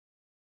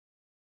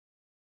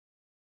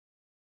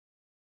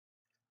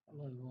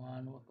Hello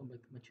everyone, welcome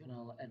back to my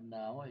channel. And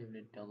now I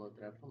need to download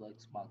driver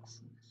Lexmark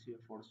here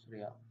for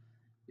Australia.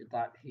 You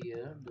type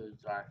here the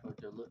driver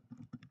download,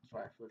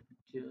 driver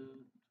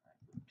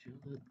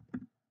download,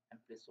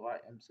 and press right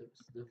and search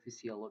the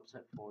official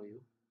website for you.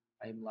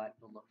 I'm like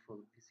download for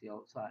the official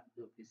website.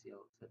 The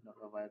official website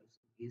not a virus,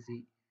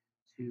 easy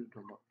to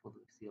download for the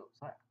official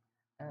website.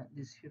 And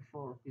this here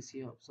for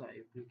official website.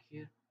 You click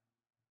here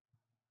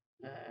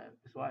and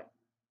press right,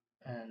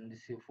 and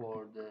this here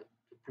for the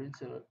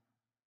printer.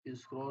 You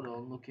scroll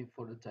down looking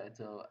for the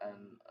title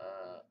and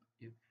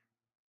if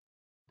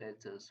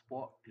there's a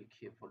spot, click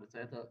here for the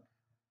title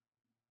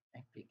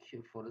and click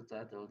here for the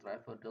title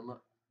driver download,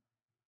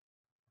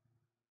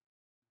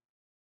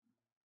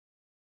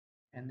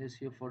 and this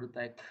here for the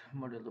tag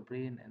model to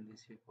print, and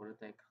this here for the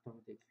tag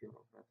automatic your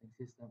operating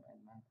system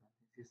and my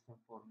operating system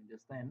for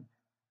Windows 10.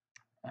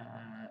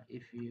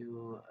 If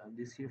you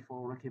this here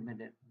for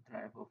recommended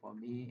driver for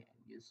me,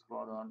 and you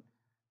scroll down,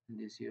 and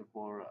this here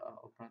for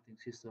operating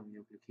system,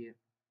 you click here.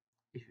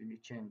 If you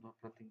need change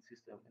operating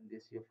system, and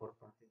this here for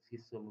operating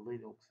system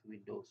Linux,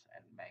 Windows,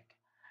 and Mac.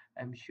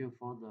 I'm sure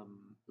for the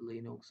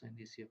Linux, and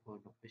this here for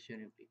the version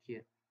you click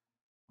here.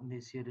 And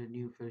this here the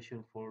new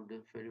version for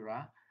the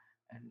Fedora,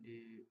 and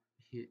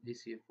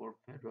this here for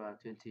Fedora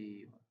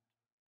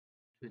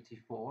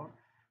 2024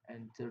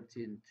 and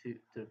 13.2,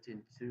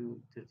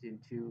 13.2,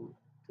 13.2,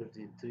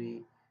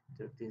 13.3,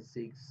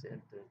 13.6,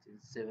 and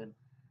 13.7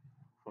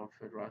 for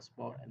Fedora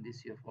Sport, and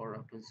this year for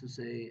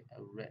OpenSUSE,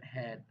 Red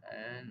Hat,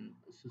 and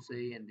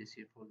SUSE, and this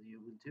year for the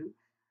Ubuntu.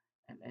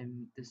 And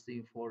I'm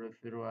testing for the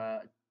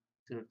Fedora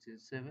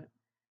 13.7,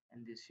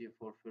 and this year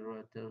for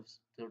Fedora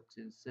 13.7,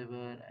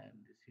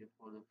 and this year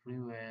for the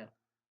firmware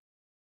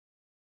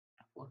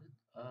for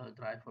the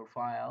driver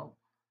file,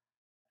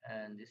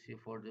 and this year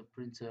for the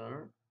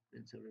printer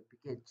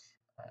package,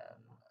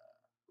 and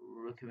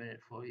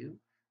recommended for you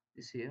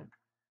this year.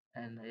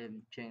 And I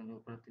am changing the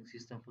operating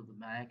system for the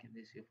Mac, and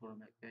this year for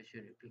Mac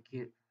version you click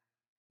here.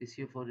 This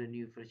year for the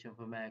new version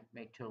for Mac,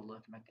 Mac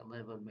 12, Mac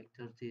 11, Mac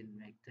 13,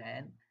 Mac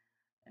 10,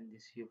 and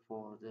this year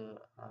for the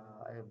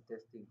I am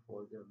testing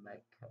for the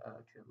Mac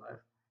 12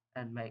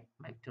 and Mac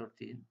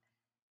 13.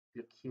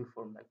 Click here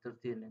for Mac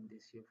 13, and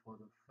this year for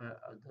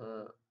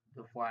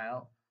the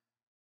file.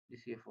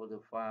 This year for the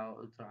file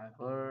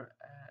driver,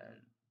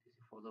 and this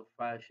year for the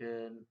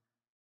version,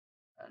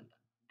 and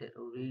date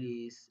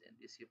release, and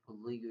this year for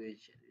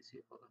language, and this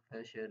year for the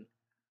version.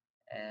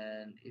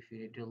 And if you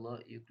need to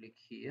load, you click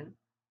here,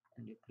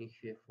 and you click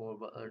here for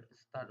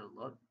start a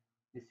load.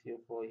 This here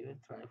for you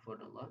try for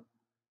the load.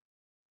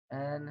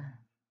 And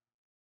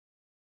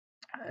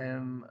I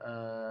am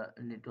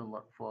need to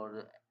load for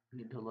the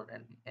need to load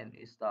and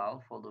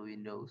install for the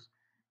Windows.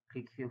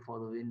 Click here for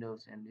the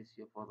Windows, and this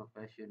here for the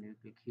version you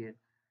click here.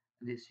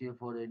 This here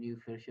for the new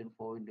version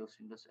for Windows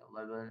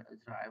 11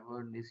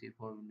 driver. This here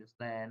for Windows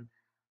 10,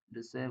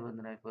 the 7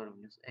 driver,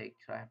 Windows 8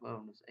 driver,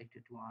 Windows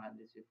 8.1.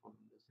 This here for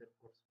Windows 7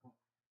 support.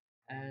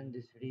 And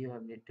this video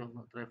I'm need to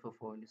download driver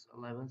for Windows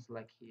 11.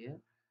 Select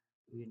here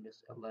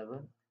Windows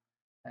 11,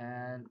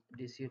 and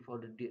this here for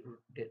the date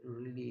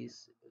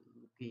release.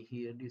 Okay,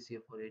 here this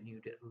here for the new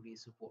date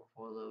release support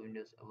for the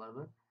Windows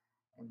 11,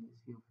 and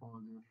this here for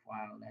the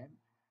file name.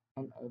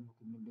 And a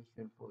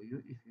recommendation for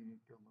you if you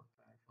need to download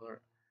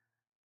driver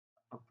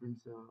a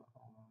printer or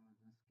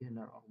the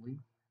scanner only,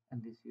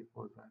 and this here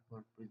for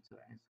driver printer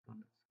and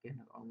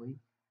scanner only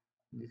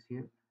this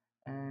here.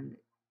 And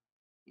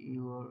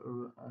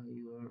your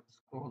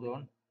scroll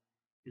down,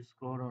 you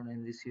scroll down,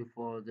 and this here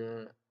for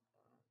the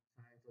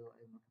title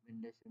and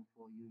recommendation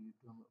for you. You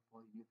download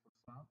for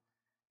universal,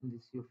 and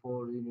this here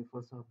for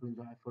universal print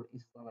drive for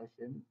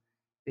installation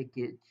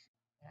package,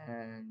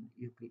 and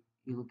you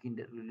look in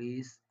the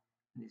release.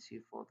 This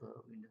here for the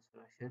Windows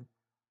version,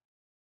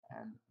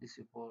 and this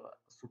is for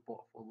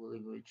support for the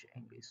language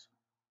English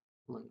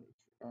language.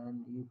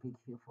 And you click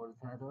here for the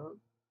title,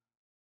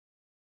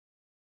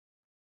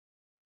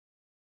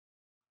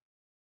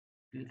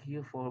 click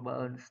here for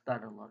button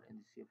start download, and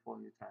this here for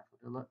your try for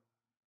download.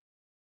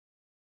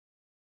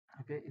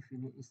 Okay, if you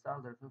need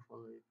install driver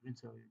for the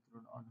printer, you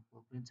turn on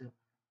for printer,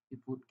 you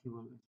put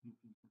cable USB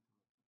printer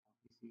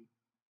to PC,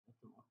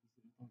 laptop or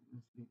PC,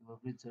 USB for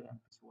printer,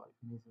 and press Y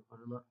finish for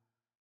the load.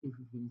 If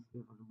you finish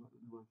here for the load,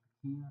 you will click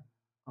here,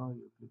 or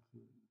you click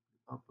here, you click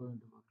open,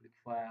 double click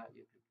file,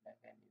 you click back,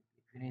 and you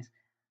click finish.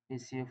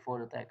 This here for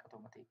the tag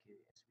automatic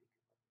USB.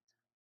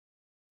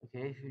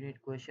 Okay, if you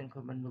need question,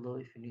 comment below.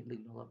 If you need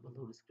link download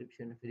below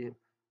description video.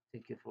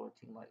 Thank you for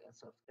watching, like and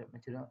subscribe my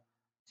channel.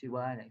 See you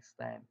bye next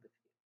time.